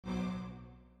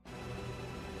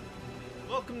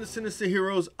Welcome to Sinister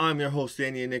Heroes. I'm your host,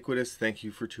 Danny Iniquitous. Thank you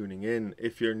for tuning in.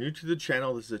 If you're new to the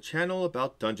channel, this is a channel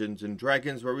about Dungeons and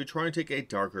Dragons where we try and take a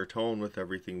darker tone with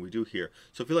everything we do here.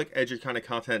 So if you like edgy kind of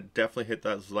content, definitely hit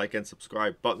those like and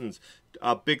subscribe buttons.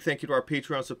 A big thank you to our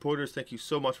Patreon supporters. Thank you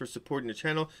so much for supporting the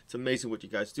channel. It's amazing what you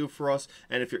guys do for us.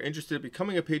 And if you're interested in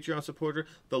becoming a Patreon supporter,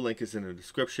 the link is in the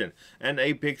description. And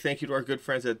a big thank you to our good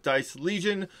friends at Dice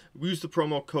Legion. Use the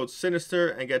promo code SINISTER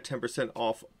and get 10%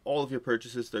 off all of your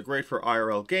purchases. They're great for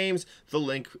IRL games. The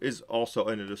link is also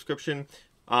in the description.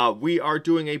 We are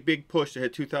doing a big push to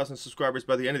hit 2,000 subscribers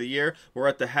by the end of the year. We're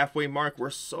at the halfway mark. We're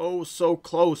so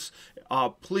close.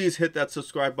 Please hit that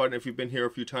subscribe button if you've been here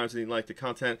a few times and you like the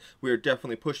content. We are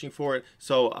definitely pushing for it.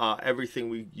 So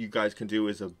everything you guys can do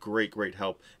is a great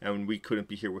help, and we couldn't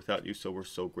be here without you. So we're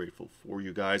so grateful for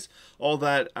you guys. All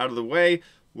that out of the way,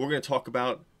 we're going to talk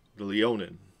about the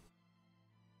Leonin.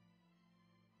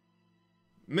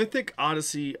 Mythic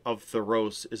Odyssey of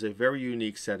Theroes is a very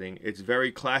unique setting. It's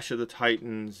very Clash of the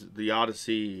Titans, the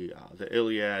Odyssey, the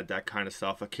Iliad, that kind of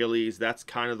stuff. Achilles, that's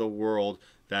kind of the world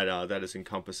that that is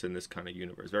encompassed in this kind of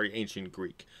universe. Very ancient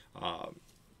Greek.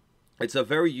 It's a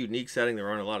very unique setting. There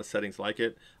aren't a lot of settings like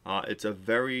it. It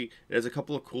has a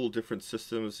couple of cool different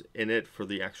systems in it for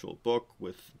the actual book,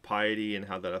 with piety and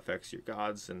how that affects your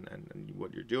gods and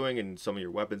what you're doing, and some of your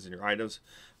weapons and your items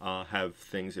have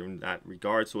things in that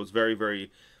regard. So it's very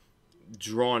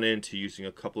drawn into using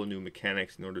a couple of new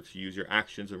mechanics in order to use your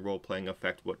actions and role-playing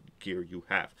affect what gear you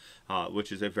have,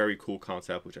 which is a very cool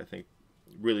concept, which I think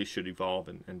really should evolve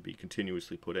and be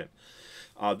continuously put in.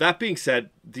 That being said,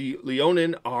 the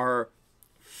Leonin are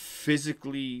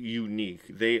physically unique.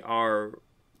 They are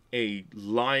a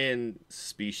lion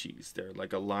species. They're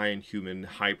like a lion-human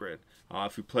hybrid.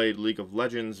 If you played League of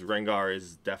Legends, Rengar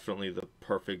is definitely the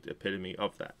perfect epitome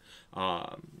of that.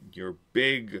 You're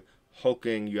big,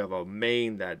 hulking, you have a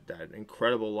mane, that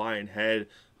incredible lion head.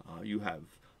 You have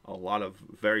a lot of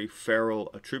very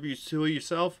feral attributes to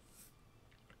yourself.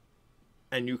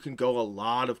 And you can go a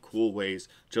lot of cool ways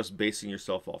just basing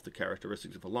yourself off the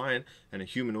characteristics of a lion and a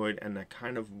humanoid and that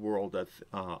kind of world that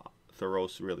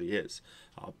Theroes really is.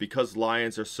 Because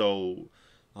lions are so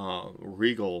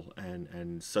regal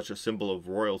and such a symbol of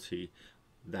royalty,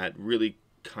 that really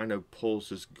kind of pulls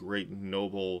this great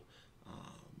noble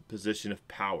position of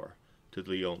power to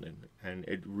the Leonin. And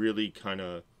it really kind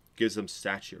of gives them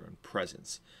stature and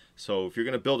presence. So if you're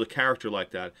going to build a character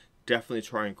like that, definitely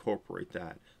try and incorporate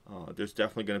that. There's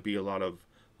definitely going to be a lot of,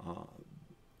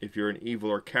 if you're an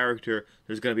eviler character,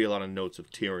 there's going to be a lot of notes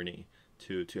of tyranny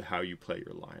to how you play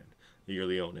your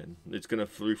Leonin. It's going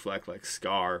to reflect like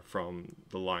Scar from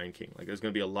The Lion King. Like there's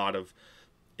going to be a lot of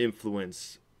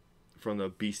influence from the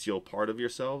bestial part of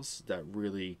yourselves that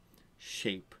really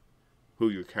shape who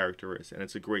your character is. And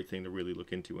it's a great thing to really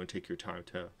look into and take your time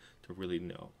to really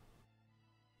know.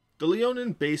 The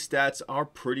Leonin base stats are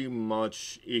pretty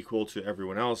much equal to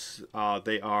everyone else.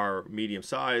 They are medium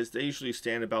sized. They usually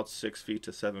stand about 6 feet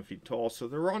to 7 feet tall, so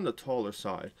they're on the taller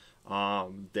side.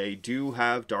 They do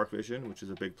have dark vision, which is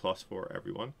a big plus for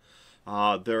everyone.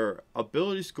 Their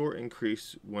ability score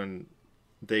increase when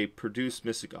they produce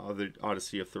Mystic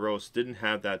Odyssey of Theroes. Didn't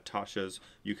have that Tasha's,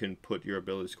 you can put your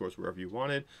ability scores wherever you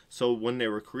wanted. So when they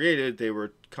were created, they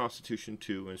were Constitution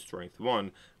 2 and Strength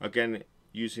 1. Again,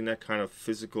 using that kind of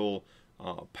physical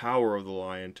power of the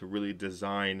lion to really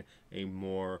design a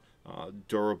more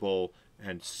durable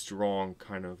and strong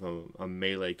kind of a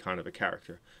melee kind of a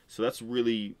character. So that's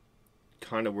really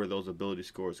kind of where those ability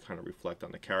scores kind of reflect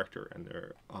on the character and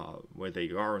their where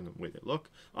they are and the way they look.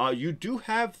 You do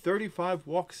have 35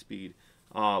 walk speed,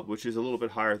 which is a little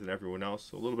bit higher than everyone else.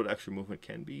 So a little bit of extra movement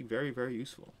can be very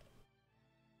useful.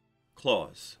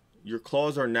 Claws. Your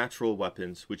claws are natural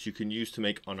weapons, which you can use to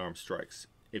make unarmed strikes.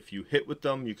 If you hit with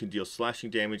them, you can deal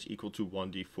slashing damage equal to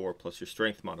 1d4 plus your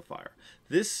strength modifier.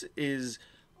 This is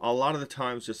a lot of the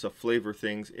times just a flavor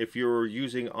things. If you're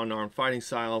using unarmed fighting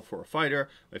style for a fighter,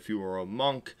 if you were a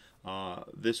monk,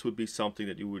 this would be something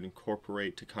that you would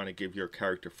incorporate to kind of give your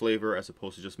character flavor as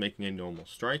opposed to just making a normal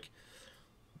strike.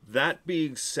 That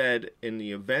being said, in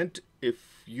the event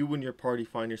if you and your party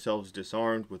find yourselves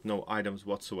disarmed with no items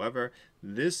whatsoever,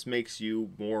 this makes you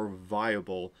more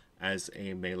viable as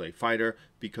a melee fighter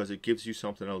because it gives you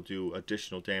something that'll do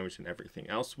additional damage than everything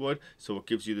else would. So it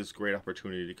gives you this great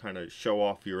opportunity to kind of show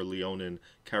off your Leonin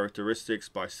characteristics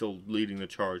by still leading the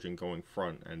charge and going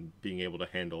front and being able to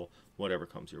handle whatever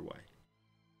comes your way.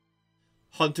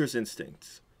 Hunter's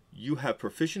Instincts. You have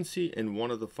proficiency in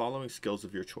one of the following skills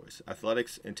of your choice: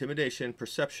 athletics, intimidation,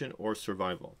 perception, or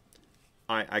survival.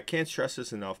 I can't stress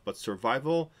this enough, but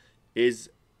survival is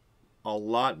a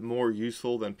lot more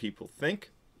useful than people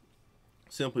think.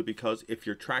 simply because if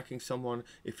you're tracking someone,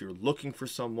 if you're looking for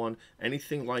someone,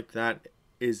 anything like that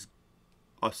is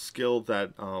a skill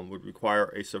that would require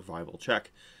a survival check.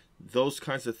 Those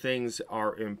kinds of things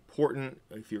are important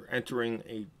if you're entering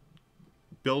a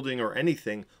building or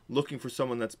anything, looking for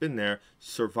someone that's been there.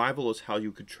 Survival is how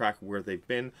you could track where they've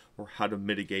been or how to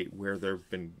mitigate where they've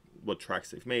been, what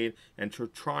tracks they've made, and to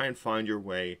try and find your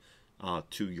way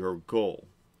to your goal.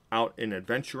 Out in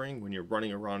adventuring, when you're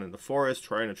running around in the forest,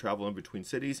 trying to travel in between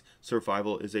cities,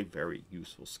 survival is a very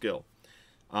useful skill.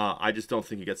 I just don't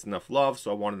think it gets enough love,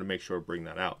 so I wanted to make sure to bring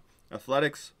that out.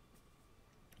 Athletics,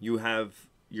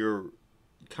 you're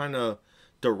kind of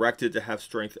directed to have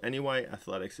strength anyway.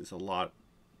 Athletics is a lot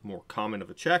more common of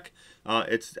a check.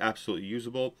 It's absolutely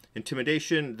usable.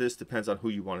 Intimidation, this depends on who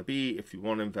you want to be. If you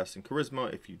want to invest in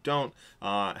charisma, if you don't,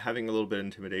 having a little bit of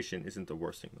intimidation isn't the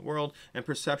worst thing in the world. And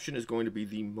perception is going to be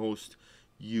the most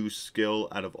used skill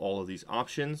out of all of these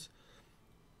options.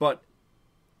 But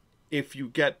if you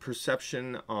get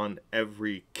perception on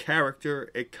every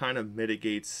character, it kind of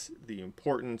mitigates the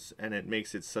importance, and it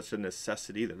makes it such a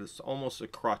necessity that it's almost a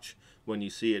crutch when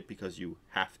you see it because you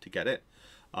have to get it.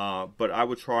 But I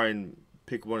would try and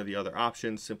pick one of the other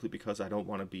options simply because I don't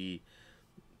want to be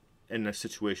in a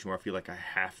situation where I feel like I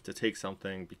have to take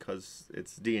something because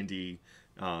it's D&D.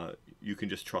 You can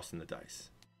just trust in the dice.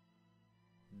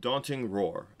 Daunting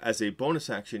Roar. As a bonus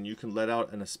action, you can let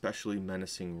out an especially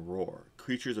menacing roar.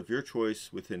 Creatures of your choice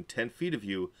within 10 feet of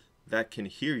you that can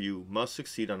hear you must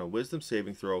succeed on a wisdom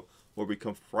saving throw or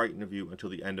become frightened of you until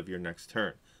the end of your next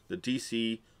turn. The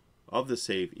DC of the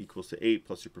save equals to 8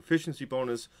 plus your proficiency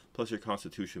bonus plus your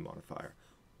constitution modifier.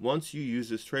 Once you use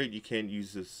this trait, you can't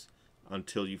use this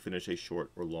until you finish a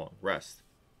short or long rest.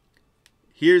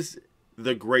 Here's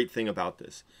the great thing about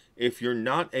this. If you're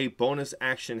not a bonus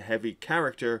action heavy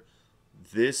character,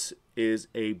 this is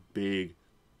a big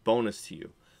bonus to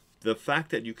you. The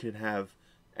fact that you can have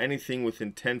anything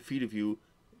within 10 feet of you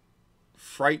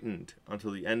frightened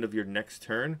until the end of your next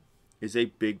turn is a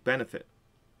big benefit.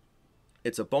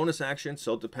 It's a bonus action,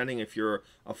 so depending if you're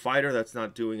a fighter that's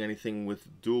not doing anything with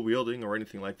dual wielding or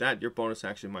anything like that, your bonus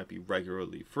action might be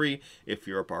regularly free. If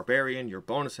you're a barbarian, your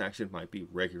bonus action might be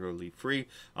regularly free.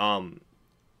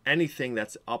 Anything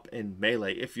that's up in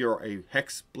melee, if you're a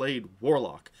Hexblade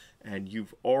warlock and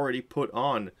you've already put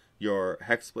on your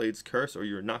Hexblade's curse, or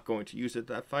you're not going to use it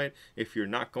that fight, if you're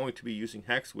not going to be using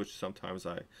Hex, which sometimes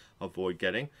I avoid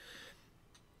getting,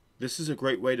 this is a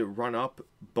great way to run up,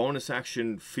 bonus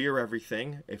action, fear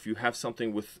everything. If you have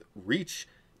something with reach,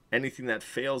 anything that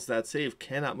fails that save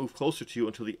cannot move closer to you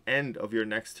until the end of your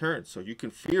next turn. So you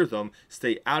can fear them,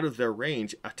 stay out of their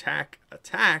range, attack,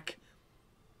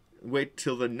 wait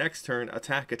till the next turn,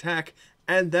 attack,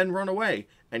 and then run away.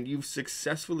 And you've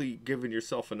successfully given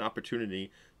yourself an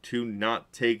opportunity to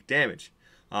not take damage.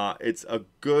 It's a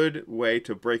good way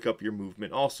to break up your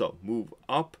movement. Also, move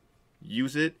up,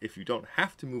 use it. If you don't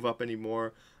have to move up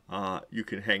anymore, you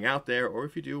can hang out there, or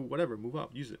if you do, whatever, move up,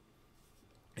 use it.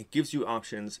 It gives you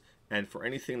options, and for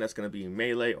anything that's going to be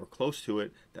melee or close to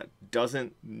it that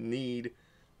doesn't need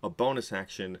a bonus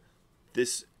action,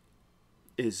 this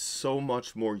is so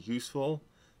much more useful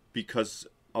because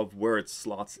of where it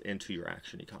slots into your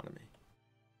action economy.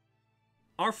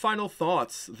 Our final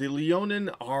thoughts. The Leonin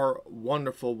are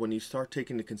wonderful when you start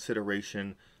taking into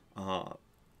consideration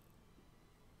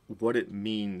what it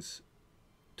means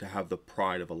to have the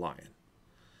pride of a lion.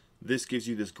 This gives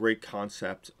you this great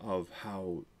concept of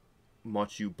how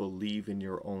much you believe in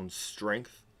your own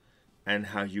strength and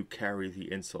how you carry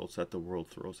the insults that the world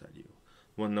throws at you.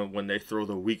 When they throw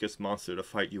the weakest monster to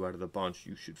fight you out of the bunch,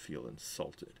 you should feel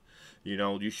insulted. You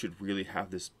know, you should really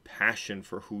have this passion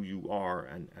for who you are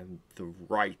and the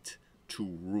right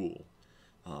to rule.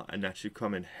 And that should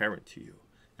come inherent to you.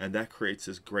 And that creates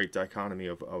this great dichotomy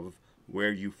of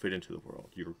where you fit into the world.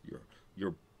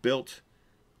 You're built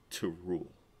to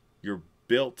rule. You're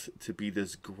built to be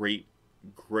this great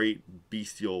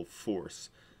bestial force.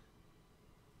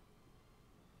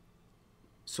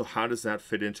 So how does that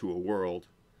fit into a world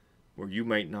where you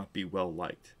might not be well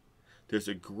liked? There's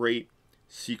a great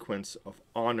sequence of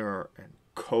honor and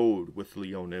code with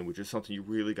Leonin, which is something you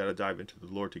really got to dive into the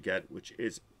lore to get, which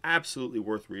is absolutely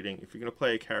worth reading. If you're going to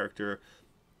play a character,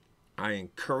 I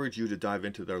encourage you to dive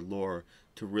into their lore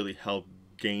to really help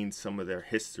gain some of their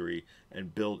history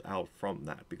and build out from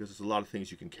that, because there's a lot of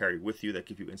things you can carry with you that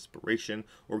give you inspiration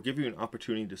or give you an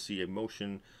opportunity to see an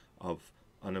emotion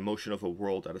of a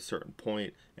world at a certain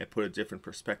point and put a different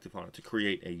perspective on it to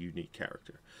create a unique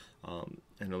character. And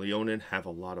the Leonin have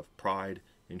a lot of pride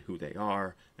in who they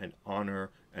are, and honor,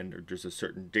 and there's a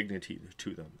certain dignity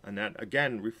to them. And that,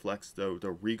 again, reflects the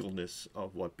regalness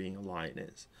of what being a lion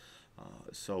is.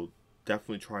 So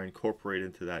definitely try and incorporate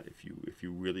into that. If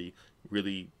you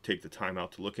really take the time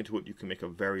out to look into it, you can make a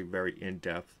very, very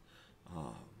in-depth,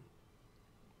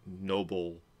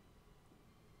 noble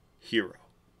hero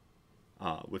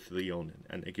with Leonin,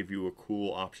 and they give you a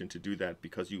cool option to do that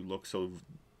because you look so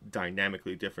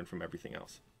dynamically different from everything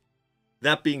else.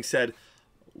 That being said,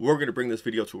 we're going to bring this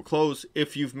video to a close.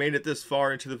 If you've made it this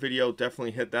far into the video,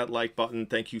 definitely hit that like button.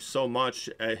 Thank you so much.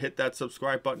 Hit that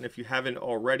subscribe button if you haven't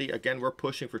already. Again, we're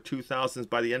pushing for 2,000s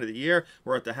by the end of the year.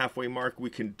 We're at the halfway mark. We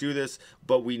can do this,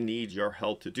 but we need your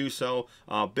help to do so.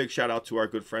 Big shout out to our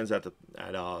good friends at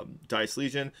Dice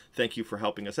Legion. Thank you for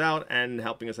helping us out and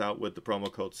helping us out with the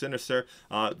promo code Sinister.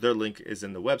 Their link is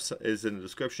in the website, is in the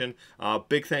description.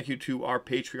 Big thank you to our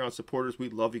Patreon supporters. We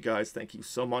love you guys. Thank you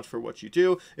so much for what you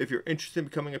do. If you're interested in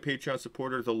becoming a Patreon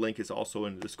supporter, the link is also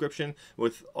in the description.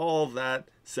 With all that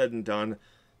said and done,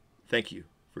 thank you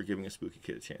for giving a spooky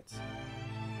kid a chance.